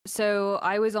So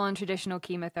I was on traditional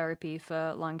chemotherapy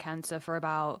for lung cancer for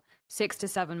about 6 to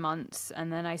 7 months.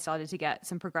 And then I started to get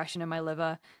some progression in my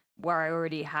liver where I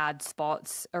already had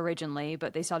spots originally,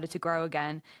 but they started to grow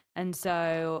again. And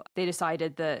so they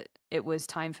decided that it was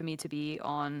time for me to be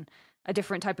on a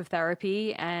different type of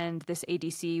therapy. And this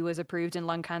ADC was approved in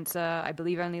lung cancer, I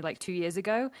believe only like 2 years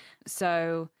ago.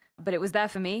 So, but it was there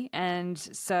for me. And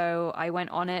so I went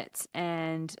on it,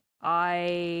 and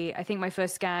I think my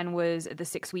first scan was at the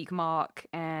 6 week mark,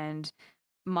 and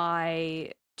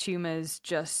my tumors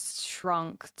just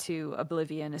shrunk to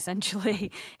oblivion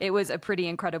essentially. It was a pretty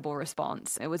incredible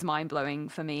response. It was mind blowing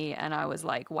for me, and I was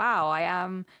like, wow, I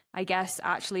am, I guess,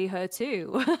 actually her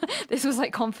too. This was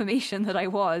like confirmation that I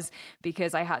was,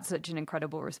 because I had such an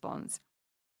incredible response.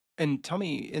 And tell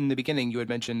me, in the beginning, you had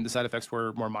mentioned the side effects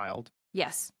were more mild.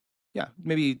 Yes. Yeah,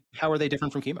 maybe how are they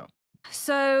different from chemo?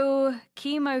 So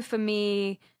chemo for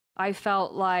me, I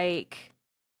felt like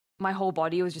my whole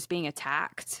body was just being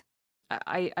attacked.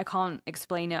 I can't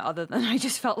explain it other than I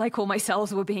just felt like all my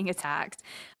cells were being attacked.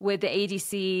 With the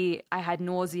ADC, I had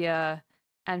nausea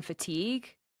and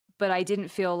fatigue, but I didn't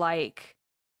feel like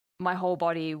my whole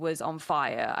body was on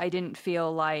fire. I didn't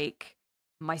feel like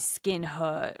my skin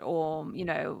hurt, or,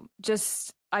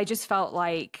 just I just felt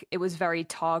like it was very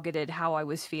targeted how I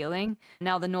was feeling.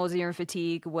 Now, the nausea and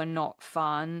fatigue were not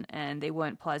fun and they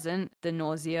weren't pleasant. The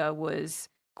nausea was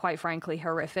quite frankly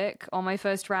horrific on my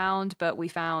first round, but we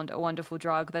found a wonderful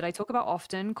drug that I talk about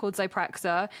often called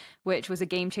Zyprexa, which was a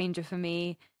game changer for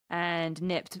me and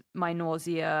nipped my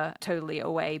nausea totally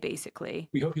away, basically.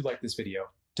 We hope you liked this video.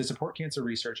 To support cancer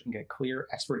research and get clear,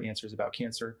 expert answers about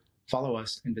cancer, follow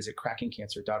us and visit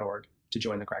krakencancer.org to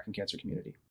join the Kraken Cancer community.